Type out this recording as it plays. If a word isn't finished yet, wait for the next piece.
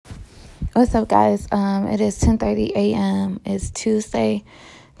What's up, guys? It is 10:30 a.m. It's Tuesday,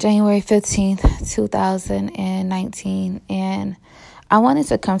 January 15th, 2019, and I wanted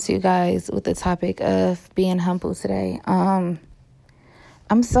to come to you guys with the topic of being humble today. I'm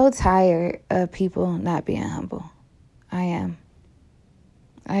so tired of people not being humble. I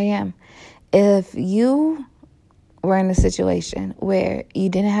am. If you were in a situation where you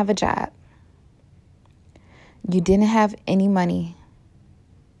didn't have a job, you didn't have any money,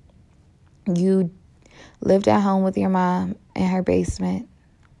 you lived at home with your mom in her basement,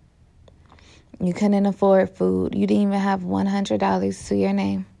 you couldn't afford food, you didn't even have $100 to your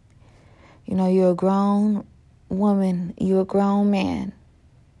name. You know, you're a grown woman, you're a grown man,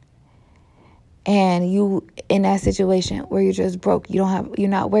 and you in that situation where you're just broke, you're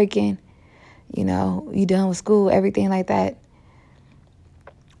not working, you done with school, everything like that.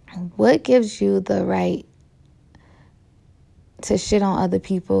 What gives you the right to shit on other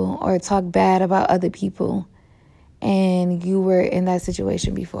people or talk bad about other people and you were in that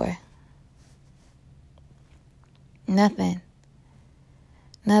situation before? Nothing.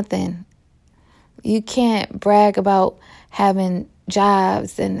 You can't brag about having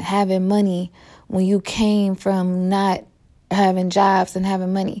jobs and having money when you came from not having jobs and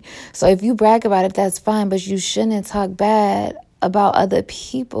having money. So if you brag about it, that's fine, but you shouldn't talk bad about other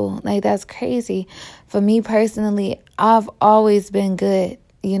people. Like, that's crazy. For me personally, I've always been good.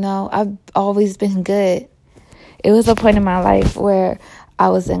 I've always been good. It was a point in my life where I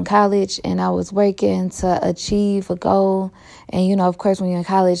was in college and I was working to achieve a goal. And, of course, when you're in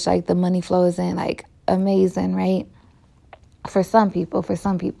college, like, the money flow isn't like amazing, right? For some people,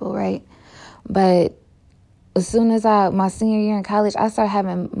 right? But as soon as my senior year in college, I started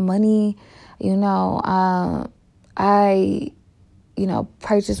having money. I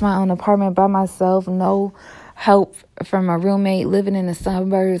purchased my own apartment by myself, no help from a roommate, living in the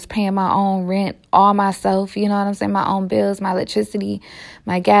suburbs, paying my own rent, all myself, you know what I'm saying? My own bills, my electricity,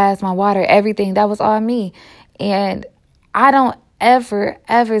 my gas, my water, everything. That was all me. And I don't ever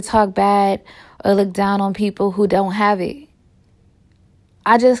talk bad or look down on people who don't have it.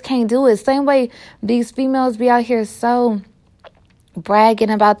 I just can't do it. Same way these females be out here so bragging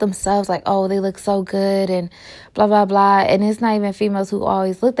about themselves, like, oh, they look so good and blah, blah, blah. And it's not even females who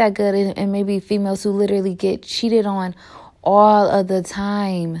always look that good, and maybe females who literally get cheated on all of the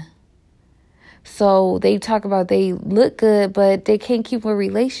time. So they talk about they look good, but they can't keep a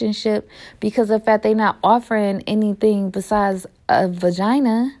relationship because of the fact they're not offering anything besides a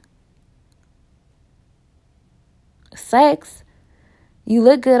vagina. Sex. You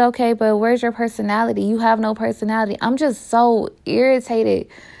look good, okay, but where's your personality? You have no personality. I'm just so irritated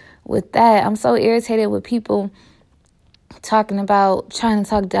with that. I'm so irritated with people talking about trying to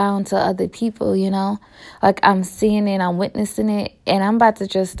talk down to other people, Like, I'm seeing it, I'm witnessing it, and I'm about to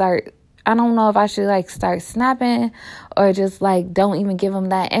just start. I don't know if I should, start snapping or just, don't even give them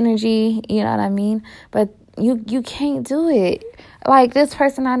that energy, you know what I mean? But you can't do it. Like, this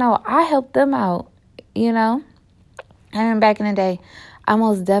person I know, I helped them out, I remember back in the day, I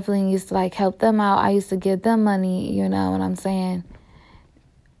most definitely used to, help them out. I used to give them money, you know what I'm saying?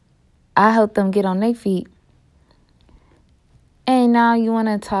 I helped them get on their feet. And now you want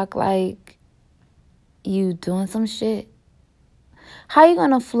to talk like you doing some shit. How you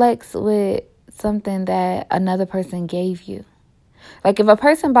going to flex with something that another person gave you? Like, if a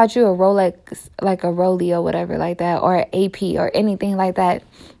person bought you a Rolex, like a Rollie or whatever like that, or an AP or anything like that,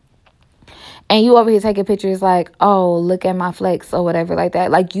 and you over here taking pictures like, oh, look at my flex or whatever like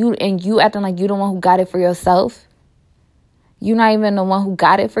that. Like, you acting like you the one who got it for yourself. You're not even the one who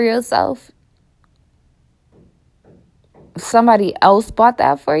got it for yourself. Somebody else bought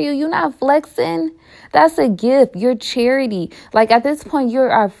that for you. You're not flexing. That's a gift. You're charity. Like, at this point, you're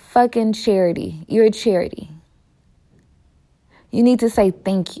a fucking charity. You're a charity. You need to say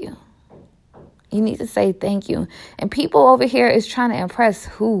thank you. You need to say thank you. And people over here is trying to impress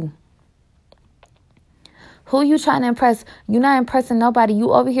who? Who you trying to impress? You're not impressing nobody.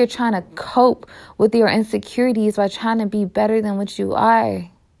 You over here trying to cope with your insecurities by trying to be better than what you are.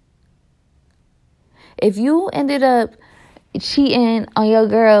 If you ended up cheating on your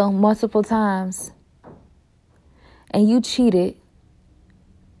girl multiple times and you cheated,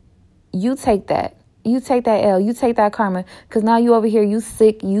 you take that. You take that L. You take that karma. Because now you over here, you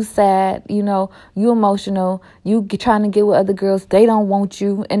sick, you sad, you emotional. You trying to get with other girls. They don't want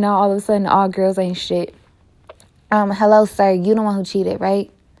you. And now all of a sudden, all girls ain't shit. Hello, sir. You the one who cheated,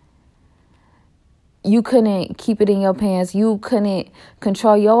 right? You couldn't keep it in your pants. You couldn't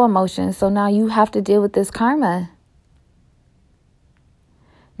control your emotions. So now you have to deal with this karma.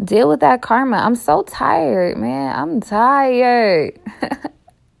 Deal with that karma. I'm so tired, man. I'm tired.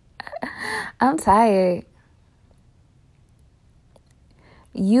 I'm tired.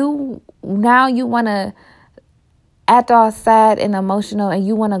 Now you want to act all sad and emotional, and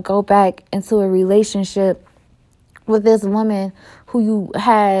you want to go back into a relationship with this woman who you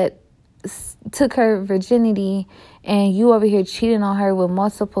had took her virginity, and you over here cheating on her with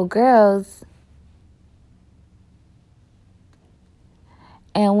multiple girls.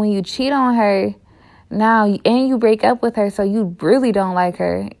 And when you cheat on her now, and you break up with her, so you really don't like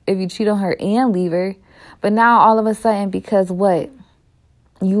her if you cheat on her and leave her. But now all of a sudden, because what?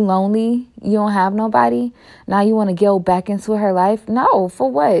 You lonely? You don't have nobody? Now you want to go back into her life? No, for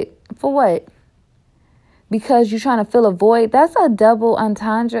what? For what? Because you're trying to fill a void? That's a double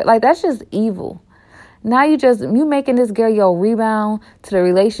entendre. Like, that's just evil. Now you making this girl your rebound to the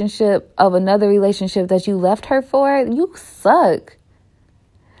relationship of another relationship that you left her for. You suck.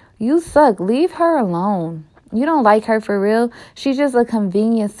 You suck. Leave her alone. You don't like her for real. She's just a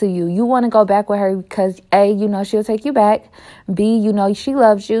convenience to you. You want to go back with her because A, you know she'll take you back. B, you know she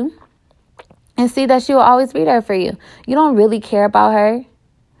loves you. And C, that she will always be there for you. You don't really care about her.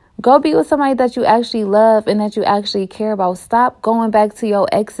 Go be with somebody that you actually love and that you actually care about. Stop going back to your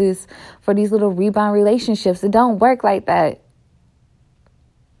exes for these little rebound relationships. It don't work like that.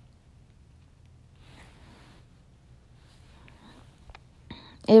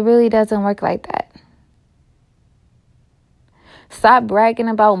 It really doesn't work like that. Stop bragging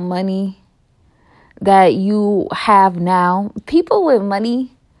about money that you have now. People with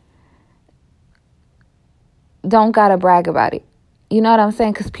money don't gotta brag about it. You know what I'm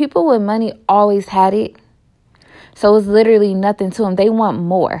saying? Because people with money always had it. So it's literally nothing to them. They want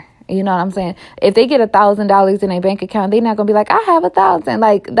more. You know what I'm saying? If they get $1,000 in their bank account, they're not going to be like, I have 1,000.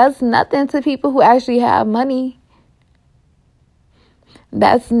 Like, that's nothing to people who actually have money.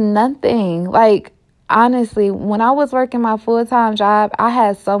 That's nothing. Like, honestly, when I was working my full-time job, I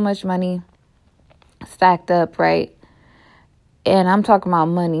had so much money stacked up, right? And I'm talking about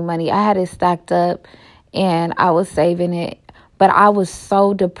money. I had it stacked up and I was saving it. But I was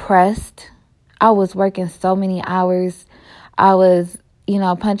so depressed. I was working so many hours. I was,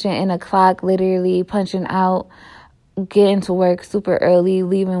 punching in a clock, literally punching out, getting to work super early,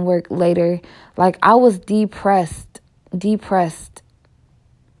 leaving work later. Like, I was depressed.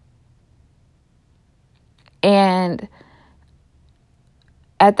 And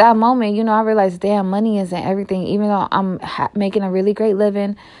at that moment, I realized, damn, money isn't everything. Even though I'm making a really great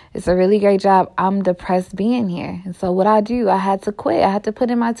living, it's a really great job, I'm depressed being here. And so what I do, I had to quit. I had to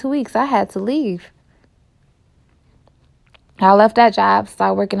put in my 2 weeks. I had to leave. I left that job,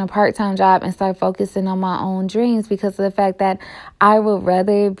 started working a part-time job, and started focusing on my own dreams because of the fact that I would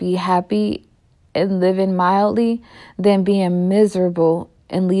rather be happy and living mildly than being miserable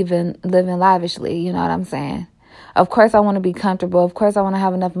and living lavishly. You know what I'm saying? Of course, I want to be comfortable. Of course, I want to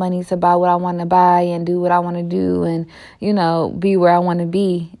have enough money to buy what I want to buy and do what I want to do and, be where I want to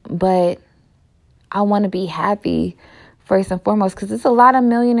be. But I want to be happy first and foremost, because there's a lot of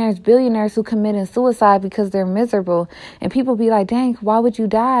millionaires, billionaires who committing suicide because they're miserable. And people be like, dang, why would you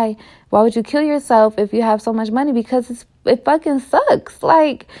die? Why would you kill yourself if you have so much money? Because it fucking sucks.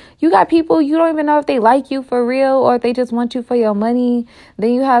 Like, you got people, you don't even know if they like you for real or if they just want you for your money.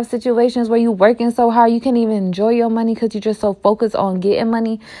 Then you have situations where you working so hard you can't even enjoy your money because you're just so focused on getting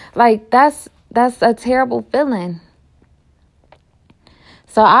money. Like, that's a terrible feeling.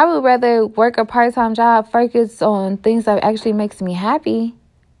 So I would rather work a part-time job, focus on things that actually makes me happy,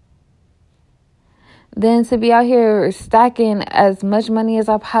 than to be out here stacking as much money as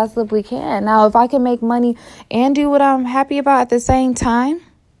I possibly can. Now, if I can make money and do what I'm happy about at the same time,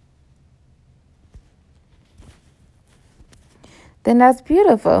 then that's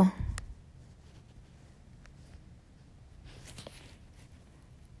beautiful.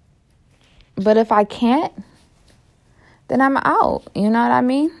 But if I can't, then I'm out. You know what I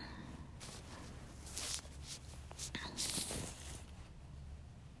mean?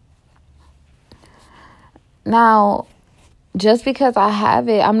 Now, just because I have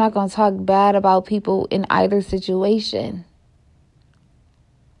it, I'm not going to talk bad about people in either situation.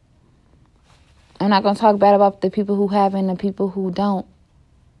 I'm not going to talk bad about the people who have and the people who don't.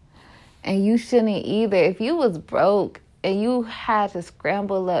 And you shouldn't either. If you was broke and you had to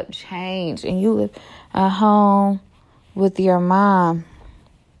scramble up change and you live at home with your mom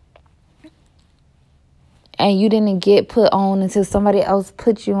and you didn't get put on until somebody else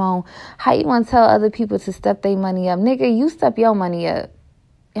put you on, how you want to tell other people to step their money up? Nigga, you step your money up.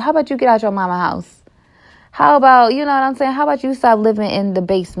 How about you get out your mama house? How about, you know what I'm saying? How about you stop living in the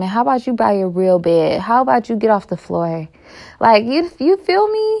basement? How about you buy a real bed? How about you get off the floor? Like, you feel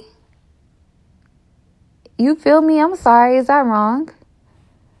me? You feel me? I'm sorry. Is that wrong?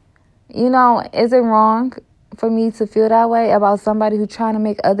 Is it wrong for me to feel that way about somebody who's trying to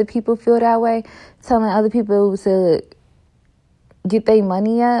make other people feel that way, telling other people to get their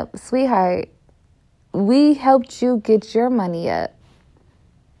money up? Sweetheart, we helped you get your money up.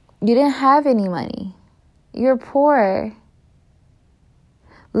 You didn't have any money. You're poor.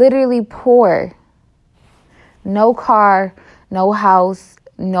 Literally poor. No car, no house,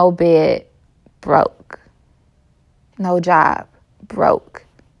 no bed, broke. No job, broke.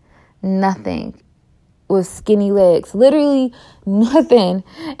 Nothing. With skinny legs. Literally nothing.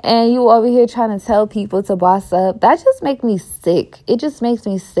 And you over here trying to tell people to boss up. That just makes me sick. It just makes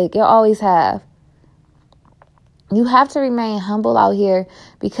me sick. It always have. You have to remain humble out here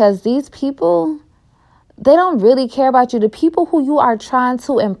because these people, they don't really care about you. The people who you are trying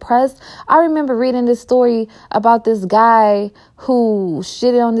to impress. I remember reading this story about this guy who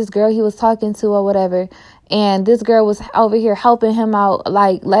shitted on this girl he was talking to or whatever. And this girl was over here helping him out,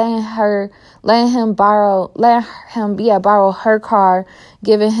 like letting him borrow her car,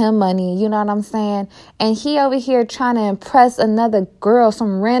 giving him money. You know what I'm saying? And he over here trying to impress another girl,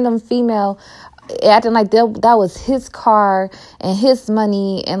 some random female, acting like that was his car and his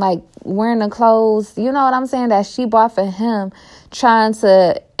money, and like wearing the clothes, you know what I'm saying, that she bought for him, trying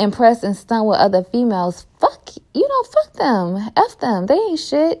to impress and stunt with other females. Fuck them. F them. They ain't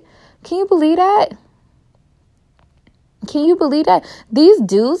shit. Can you believe that? Can you believe that? These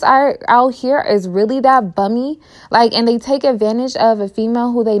dudes are out here is really that bummy. Like, and they take advantage of a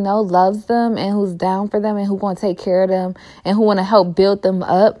female who they know loves them and who's down for them and who want to take care of them and who want to help build them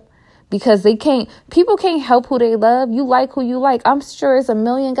up. Because people can't help who they love. You like who you like. I'm sure it's a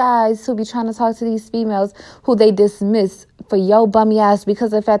million guys who be trying to talk to these females who they dismiss for your bummy ass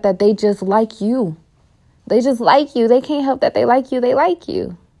because of the fact that they just like you. They just like you. They can't help that they like you. They like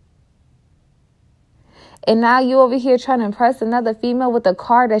you. And now you over here trying to impress another female with a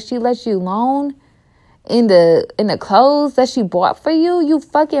car that she lets you loan in the clothes that she bought for you. You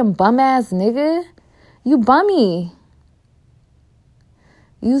fucking bum ass nigga. You bummy.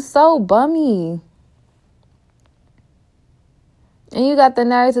 You so bummy. And you got the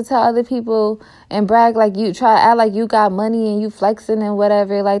nerve to tell other people and brag like you, try to act like you got money and you flexing and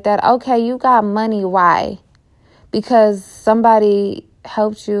whatever like that. Okay, you got money. Why? Because somebody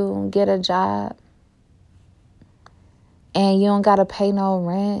helped you get a job. And you don't got to pay no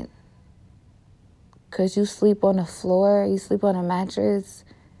rent. Because you sleep on the floor. You sleep on a mattress.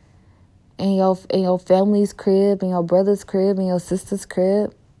 In your family's crib. In your brother's crib. In your sister's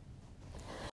crib.